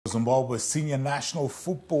Zimbabwe's senior national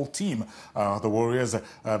football team, the Warriors,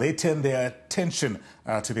 they turn their attention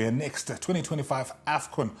to their next 2025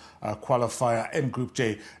 AFCON qualifier in Group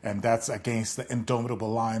J, and that's against the indomitable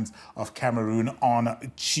Lions of Cameroon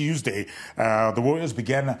on Tuesday. The Warriors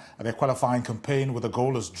began their qualifying campaign with a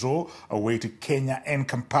goalless draw away to Kenya in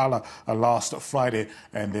Kampala last Friday,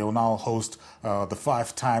 and they will now host the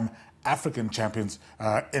five-time African champions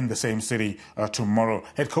in the same city tomorrow.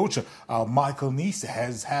 Head coach Michael Nice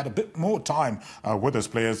has had a bit more time with his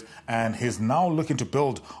players, and he's now looking to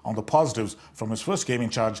build on the positives from his first game in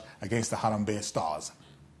charge against the Harambee Stars.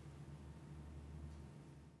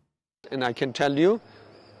 And I can tell you,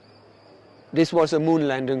 this was a moon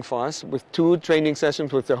landing for us, with 2 training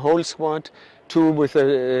sessions with the whole squad, 2 with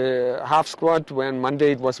a half squad, when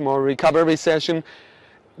Monday it was more recovery session.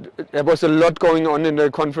 There was a lot going on in the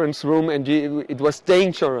conference room, and it was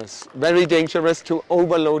dangerous, very dangerous, to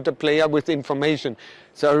overload the player with information.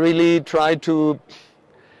 So I really tried to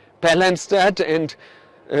balance that,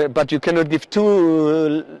 but you cannot give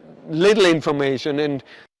too little information.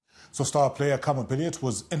 So star player Cameroon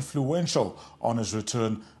was influential on his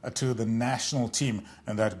return to the national team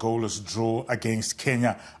and that goalless draw against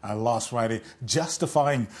Kenya last Friday,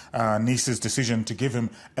 justifying Nice's decision to give him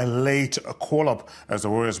a late call-up as the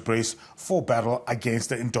Warriors brace for battle against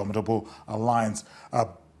the indomitable Lions.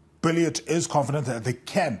 Billiot is confident that they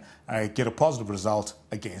can get a positive result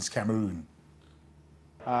against Cameroon.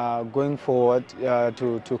 Going forward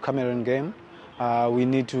to Cameroon game, we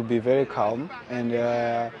need to be very calm and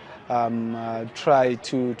try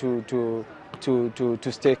to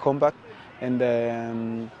stay compact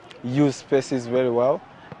and use spaces very well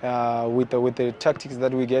with the tactics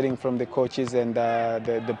that we're getting from the coaches and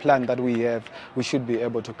the plan that we have. We should be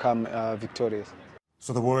able to come victorious.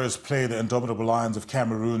 So the Warriors play the indomitable Lions of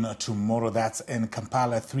Cameroon tomorrow. That's in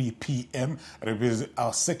Kampala, 3 p.m. It will be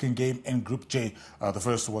our second game in Group J. The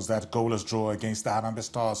first was that goalless draw against the Harambee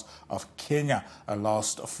Stars of Kenya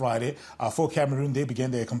last Friday. For Cameroon, they began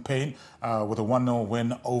their campaign with a 1-0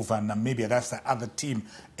 win over Namibia. That's the other team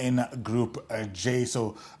in Group J.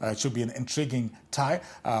 So it should be an intriguing tie.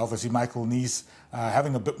 Obviously, Michael Nice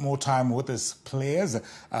having a bit more time with his players.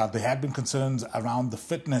 There had been concerns around the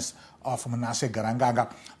fitness of Manasseh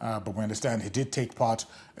Garangaga, but we understand he did take part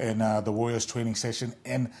in the Warriors training session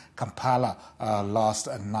in Kampala last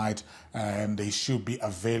night, and he should be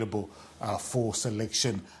available for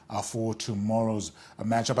selection for tomorrow's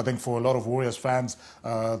matchup. I think for a lot of Warriors fans,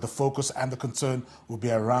 the focus and the concern will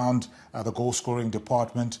be around the goal-scoring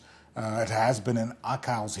department. It has been an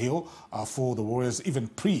Achilles heel for the Warriors, even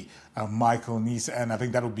pre-Michael Nice, and I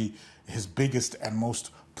think that will be his biggest and most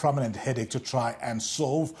prominent headache to try and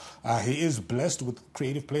solve. He is blessed with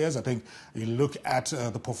creative players. I think you look at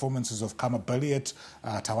the performances of Cameroon,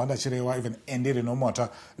 Tawanda Chirewa, even Endere Nomota,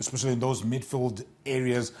 especially in those midfield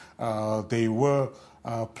areas. They were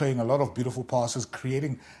playing a lot of beautiful passes,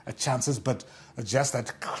 creating chances, but just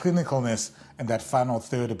that clinicalness and that final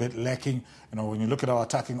third a bit lacking. You know, when you look at our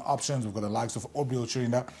attacking options, we've got the likes of Obio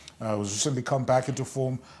Chirinda, who's recently come back into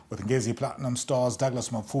form with Ngezi Platinum Stars. Douglas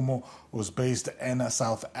Mapfumo, who's based in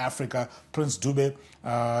South Africa. Prince Dube,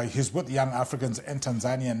 he's with Young Africans in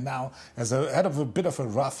Tanzania now. Has had a bit of a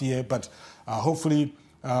rough year, but hopefully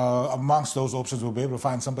amongst those options, we'll be able to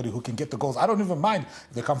find somebody who can get the goals. I don't even mind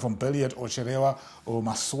if they come from Billiot or Chirewa or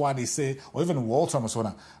Maswadi Se or even Walter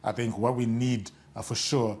Masona. I think what we need for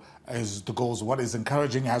sure is the goals. What is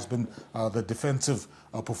encouraging has been the defensive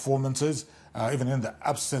performances, even in the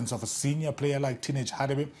absence of a senior player like Teenage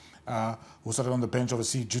Hadebe, who started on the bench,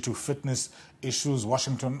 obviously, due to fitness issues.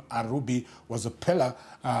 Washington Arubi was a pillar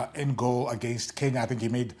in goal against Kenya. I think he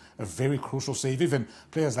made a very crucial save. Even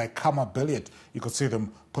players like Kama Billiot, you could see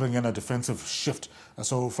them putting in a defensive shift.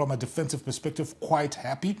 So from a defensive perspective, quite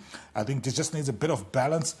happy. I think there just needs a bit of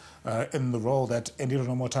balance in the role that Endiro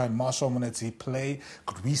Nomota and Marshall Munetsi play.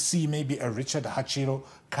 Could we see maybe a Richard Hachiro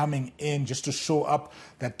coming in just to show up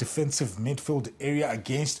that defensive midfield area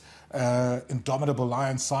against indomitable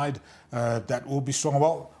Lions side that will be strong?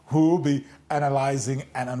 Well, who will be analysing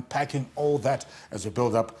and unpacking all that as we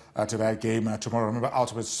build up to that game tomorrow. Remember,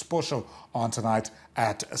 Ultimate Sports Show on tonight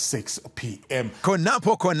at 6 p.m.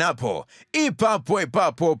 Konapo,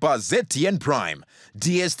 Ipapo pa ZTN Prime,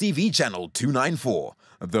 DSTV channel 294,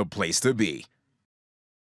 the place to be.